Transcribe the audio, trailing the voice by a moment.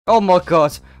Oh my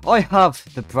god, I have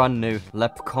the brand new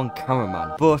Leprechaun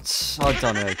Cameraman, but I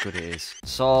don't know how good it is.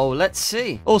 So let's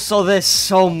see. Also, there's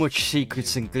so much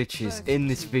secrets and glitches in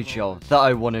this video that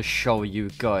I want to show you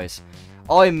guys.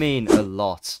 I mean a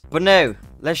lot. But now,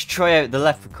 let's try out the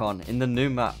Leprechaun in the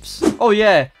new maps. Oh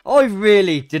yeah, I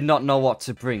really did not know what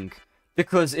to bring.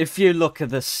 Because if you look at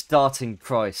the starting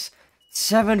price,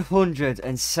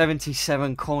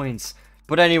 777 coins.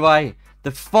 But anyway,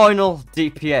 the final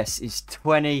DPS is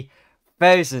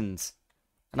 20,000.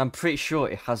 And I'm pretty sure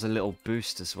it has a little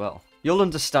boost as well. You'll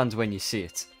understand when you see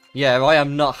it. Yeah, I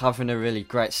am not having a really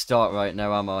great start right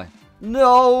now, am I?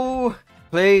 No!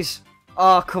 Please.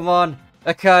 Oh, come on.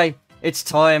 Okay, it's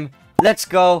time. Let's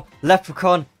go.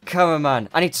 Leprechaun Cameraman.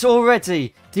 And it's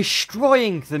already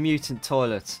destroying the mutant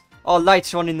toilet. Oh,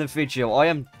 later on in the video, I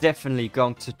am definitely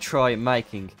going to try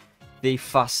making the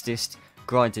fastest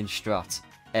grinding strat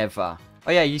ever.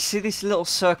 Oh yeah, you see this little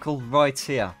circle right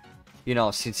here? You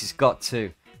know, since it's got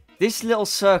two. This little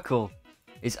circle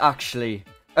is actually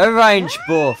a range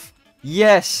buff.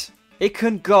 Yes, it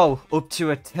can go up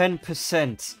to a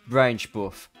 10% range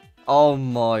buff. Oh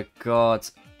my god.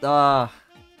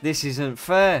 This isn't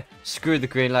fair. Screw the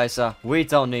green laser. We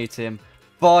don't need him.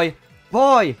 Bye.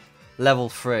 Bye. Level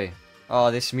 3.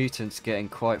 Oh, this mutant's getting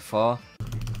quite far.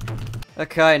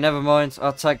 Okay, never mind.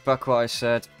 I'll take back what I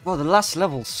said. Well, the last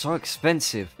level's so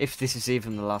expensive. If this is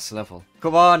even the last level.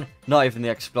 Come on. Not even the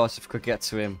explosive could get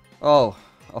to him. Oh,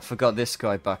 I forgot this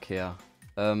guy back here.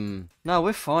 No,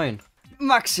 we're fine.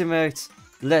 Max him out.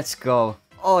 Let's go.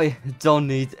 I don't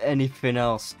need anything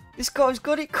else. This guy's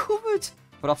got it covered.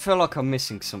 But I feel like I'm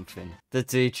missing something. The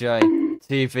DJ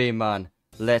TV man.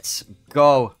 Let's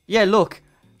go. Yeah, look.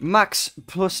 Max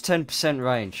plus 10%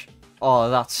 range.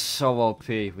 Oh, that's so OP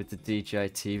with the DJ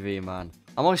TV man.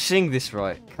 Am I seeing this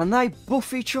right? Can they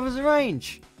buff each other's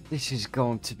range? This is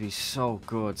going to be so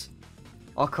good.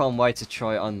 I can't wait to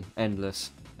try it on Endless.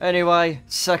 Anyway,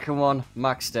 second one,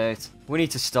 maxed out. We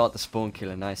need to start the spawn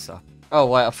killing ASAP. Oh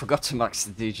wait, I forgot to max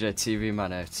the DJ TV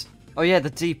man out. Oh yeah, the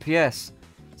DPS.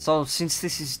 So since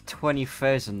this is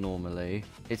 20,000 normally,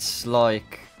 it's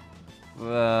like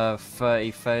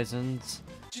 30,000.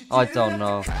 I don't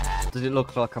know. Does it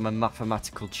look like I'm a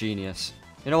mathematical genius?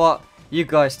 You know what? You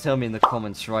guys tell me in the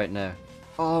comments right now.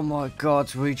 Oh my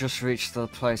god, we just reached the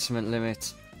placement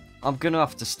limit. I'm gonna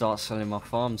have to start selling my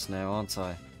farms now, aren't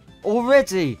I?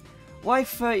 Already? Why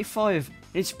 35?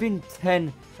 It's been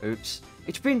 10... Oops.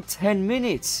 It's been 10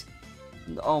 minutes.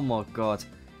 Oh my god.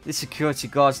 The security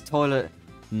guard's toilet...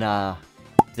 Nah.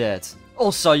 Dead.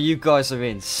 Also, you guys are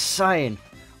insane.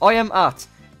 I am at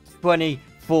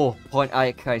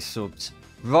 24.8k subs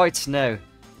right now,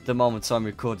 the moment I'm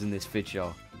recording this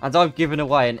video. And I've given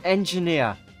away an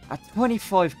engineer at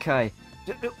 25k.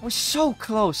 We're so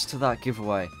close to that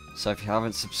giveaway. So if you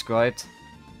haven't subscribed,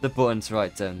 the button's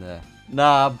right down there.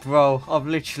 Nah, bro, I've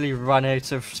literally run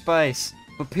out of space.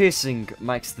 But piercing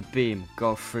makes the beam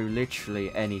go through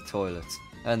literally any toilet.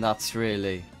 And that's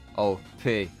really OP.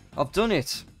 I've done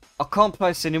it. I can't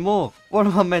place anymore. What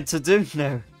am I meant to do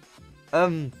now?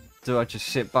 Do I just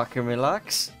sit back and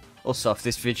relax? Also, if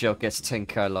this video gets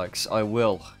 10k likes, I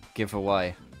will give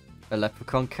away a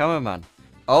Leprechaun Cameraman.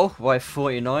 Oh, wave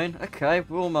 49. Okay,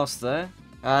 we're almost there.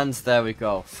 And there we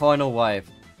go. Final wave.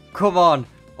 Come on.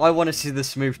 I want to see the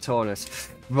smooth toilet.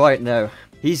 Right now.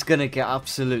 He's going to get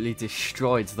absolutely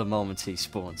destroyed the moment he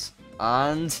spawns.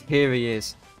 And here he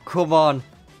is. Come on.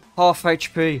 Half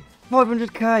HP.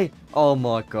 500k. Oh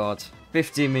my god.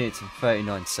 15 minutes and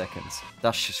 39 seconds.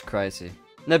 That's just crazy.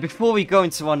 Now, before we go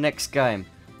into our next game,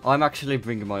 I'm actually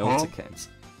bringing my ulti cams.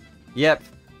 Yep,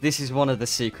 this is one of the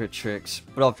secret tricks,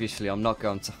 but obviously I'm not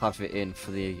going to have it in for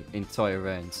the entire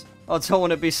round. I don't want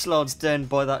to be slowed down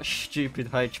by that stupid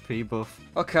HP buff.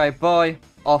 Okay, bye.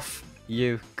 Off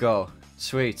you go.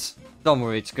 Sweet. Don't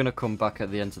worry, it's going to come back at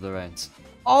the end of the round.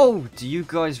 Oh, do you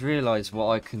guys realise what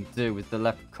I can do with the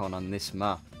Leprechaun on this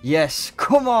map? Yes,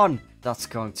 come on! That's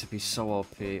going to be so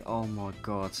OP. Oh my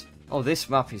god. Oh, this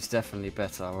map is definitely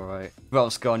better, alright.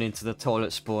 Bro's going into the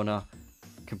toilet spawner.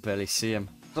 Can barely see him.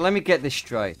 So let me get this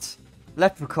straight.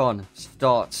 Leprechaun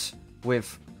starts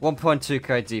with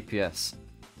 1.2k DPS.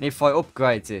 And if I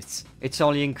upgrade it, it's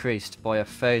only increased by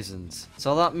 1,000.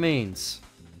 So that means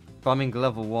farming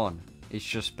level 1 is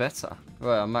just better.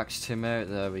 Right, I maxed him out.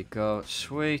 There we go.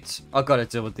 Sweet. I gotta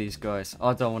deal with these guys.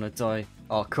 I don't want to die.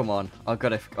 Oh, come on. I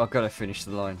gotta finish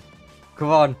the line. Come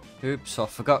on. Oops, I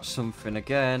forgot something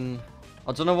again.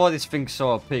 I don't know why this thing's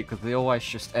so OP, because they always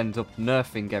just end up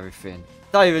nerfing everything.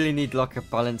 They really need like a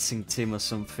balancing team or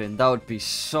something. That would be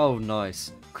so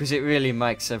nice. Because it really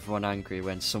makes everyone angry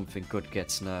when something good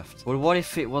gets nerfed. Well, what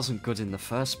if it wasn't good in the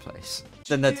first place?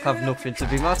 then they'd have nothing to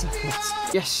be mad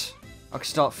at. Yes! I can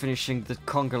start finishing the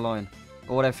conga line.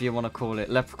 Or whatever you want to call it.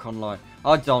 Leprechaun line.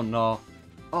 I don't know.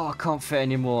 Oh, I can't fit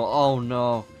anymore. Oh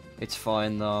no. It's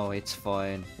fine though. It's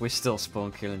fine. We're still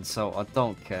spawn killing, so I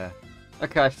don't care.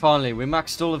 Okay, finally. We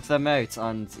maxed all of them out.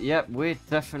 And yep, we're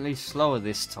definitely slower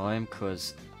this time.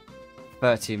 Because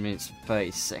 13 minutes and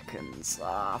 30 seconds.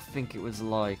 I think it was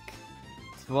like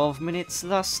 12 minutes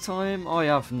last time. I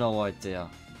have no idea.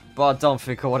 But I don't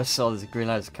think I want to sell this green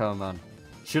laser cameraman.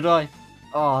 Should I?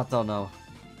 Oh, I don't know.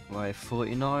 Wait,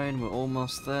 49. We're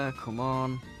almost there. Come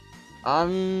on.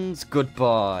 And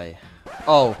goodbye.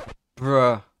 Oh,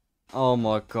 bruh. Oh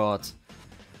my god.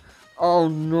 Oh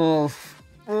no.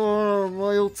 Oh,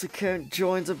 my ulti count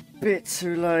joined a bit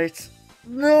too late.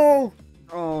 No.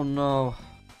 Oh no.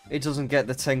 It doesn't get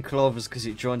the 10 clovers because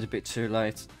it joined a bit too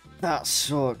late. That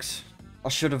sucks. I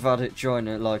should have had it join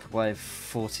at like wave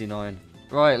 49.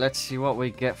 Right, let's see what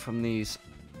we get from these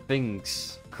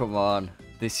things. Come on.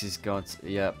 This is going to...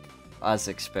 Yep. As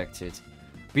expected.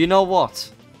 But you know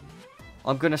what?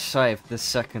 I'm going to save the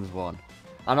second one.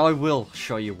 And I will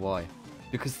show you why.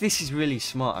 Because this is really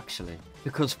smart actually.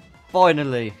 Because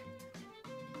finally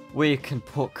we can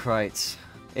put crates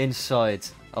inside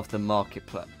of the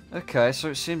marketplace. Okay, so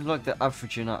it seems like they're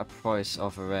averaging at a price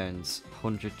of around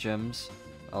 100 gems.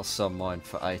 I'll sell mine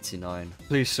for 89.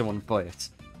 Please someone buy it.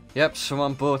 Yep,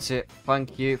 someone bought it.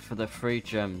 Thank you for the 3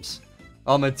 gems.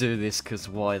 I'ma do this because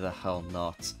why the hell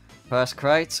not? First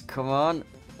crate, come on.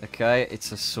 Okay,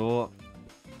 it's a saw.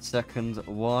 Second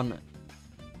one.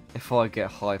 If I get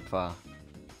hyper.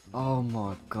 Oh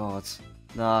my god.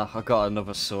 Nah, I got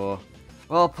another saw.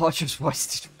 Well, I just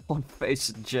wasted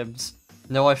 1,000 gems.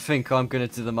 Now I think I'm gonna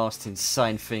do the most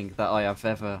insane thing that I have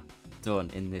ever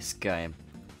done in this game.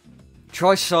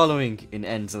 Try soloing in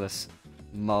endless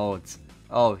mode.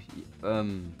 Oh,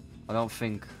 I don't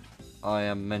think I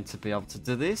am meant to be able to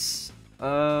do this.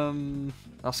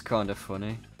 That's kind of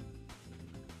funny.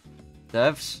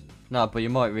 Devs? No, but you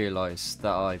might realise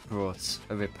that I brought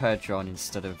a repair drone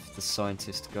instead of the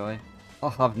scientist guy. I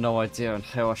have no idea on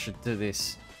how I should do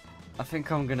this. I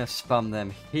think I'm gonna spam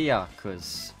them here,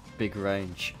 cause big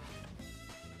range.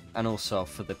 And also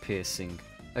for the piercing.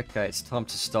 Okay, it's time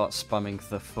to start spamming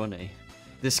the funny.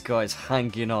 This guy's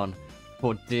hanging on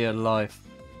for dear life.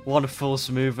 One false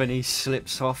move and he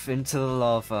slips off into the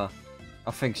lava.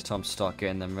 I think it's time to start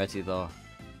getting them ready though.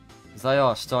 They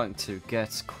are starting to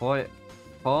get quite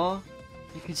far.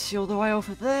 You can see all the way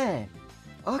over there.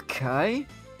 Okay.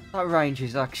 That range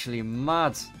is actually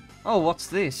mad. Oh, what's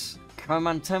this?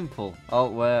 Cameraman Temple. Oh,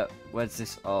 where's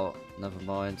this? Oh, never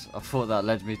mind. I thought that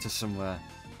led me to somewhere.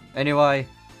 Anyway,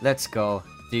 let's go.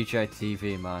 DJ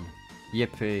TV man.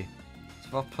 Yippee.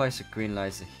 So I'll place a green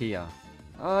laser here.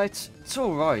 It's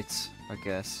alright, I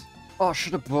guess. Oh, I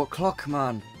should have brought clock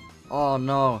man. Oh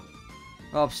no.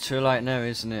 Oh, it's too late now,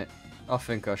 isn't it? I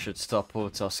think I should stop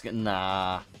auto skipping.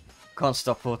 Nah. Can't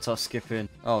stop auto skipping.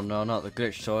 Oh no, not the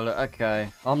glitch toilet. Okay.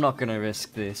 I'm not gonna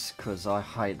risk this because I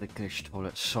hate the glitch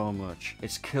toilet so much.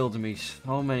 It's killed me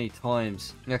so many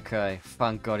times. Okay,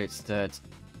 thank god it's dead.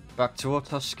 Back to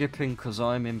auto skipping because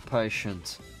I'm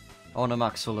impatient. I want to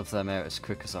max all of them out as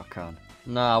quick as I can.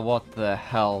 Nah, what the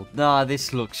hell? Nah,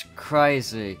 this looks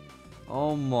crazy.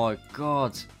 Oh my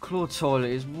god. Claw toilet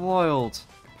is wild.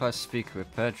 Place speaker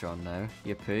repair drone now.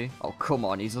 Yippee. Oh, come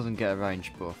on. He doesn't get a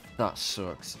range buff. That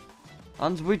sucks.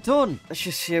 And we're done. Let's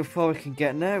just see how far we can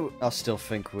get now. I still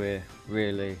think we're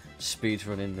really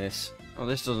speedrunning this. Oh,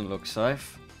 this doesn't look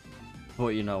safe. But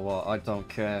you know what? I don't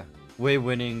care. We're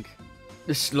winning.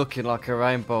 This is looking like a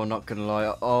rainbow, not gonna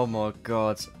lie. Oh my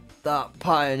god. That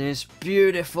pattern is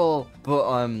beautiful.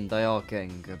 But they are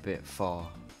getting a bit far,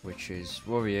 which is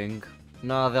worrying.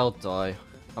 Nah, they'll die.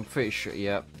 I'm pretty sure.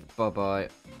 Yep. Bye-bye.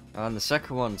 And the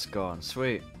second one's gone.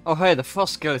 Sweet. Oh, hey, the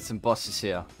frost skeleton boss is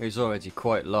here. He's already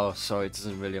quite low, so it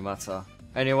doesn't really matter.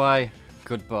 Anyway,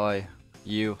 goodbye.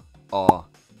 You are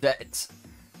dead.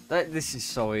 This is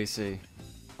so easy.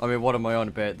 I mean, what am I on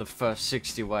about? The first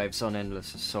 60 waves on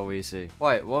Endless are so easy.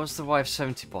 Wait, what was the wave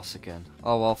 70 boss again?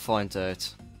 Oh, I'll find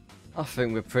out. I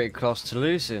think we're pretty close to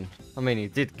losing. I mean, he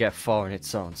did get far on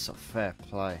its own, so fair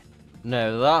play.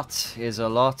 Now, that is a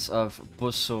lot of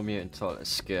buzzsaw mutant toilet.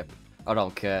 Skip. I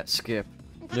don't care. Skip.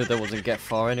 Knew they wouldn't get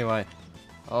far anyway.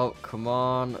 Oh, come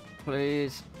on.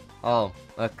 Please. Oh,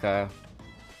 okay.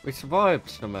 We survived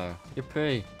somehow.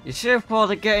 Yippee. You see how far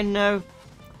they're getting now?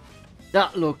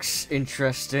 That looks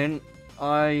interesting.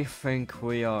 I think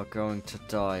we are going to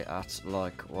die at,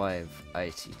 like, wave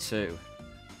 82.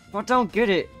 I don't get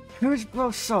it. Who's bro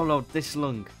soloed this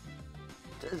long?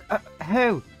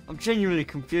 How? I'm genuinely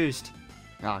confused.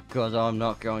 Ah, God, I'm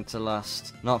not going to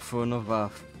last. Not for another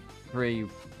 3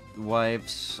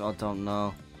 waves. I don't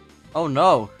know. Oh,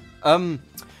 no.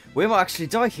 We might actually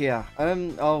die here.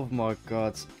 Oh, my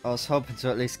God. I was hoping to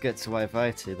at least get to wave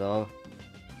 80, though.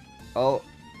 Oh.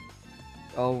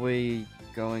 Are we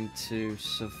going to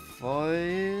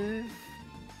survive?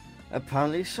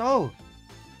 Apparently so.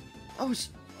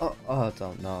 I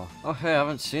don't know. Oh, hey, I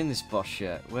haven't seen this boss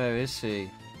yet. Where is he?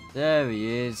 There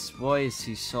he is. Why is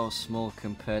he so small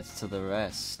compared to the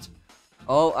rest?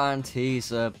 Oh, and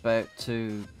he's about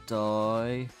to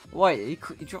die. Wait,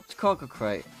 he dropped a cargo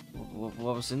crate.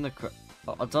 What was in the crate?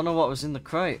 I don't know what was in the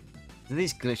crate. Are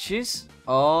these glitches?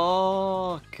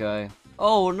 Oh, okay.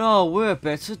 Oh no, we're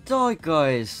about to die,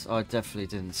 guys. I definitely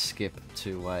didn't skip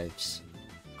 2 waves.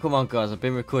 Come on, guys. I've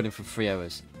been recording for 3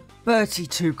 hours.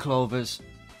 32 clovers.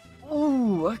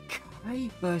 Oh, okay.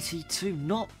 32.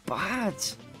 Not bad.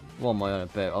 What am I on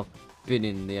about? I've been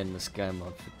in the endless game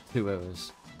mode for 2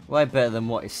 hours. Way better than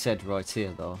what is said right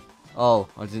here, though. Oh,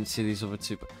 I didn't see these other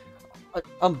 2.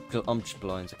 I'm just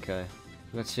blind, okay.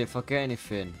 Let's see if I get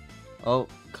anything. Oh,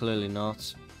 clearly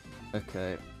not.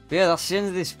 Okay. But yeah, that's the end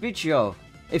of this video.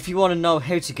 If you want to know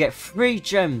how to get 3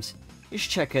 gems, just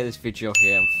check out this video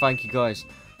here. And thank you guys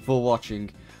for watching.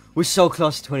 We're so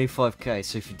close to 25k,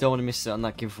 so if you don't want to miss out on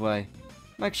that giveaway,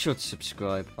 make sure to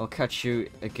subscribe. I'll catch you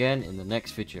again in the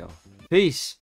next video. Peace!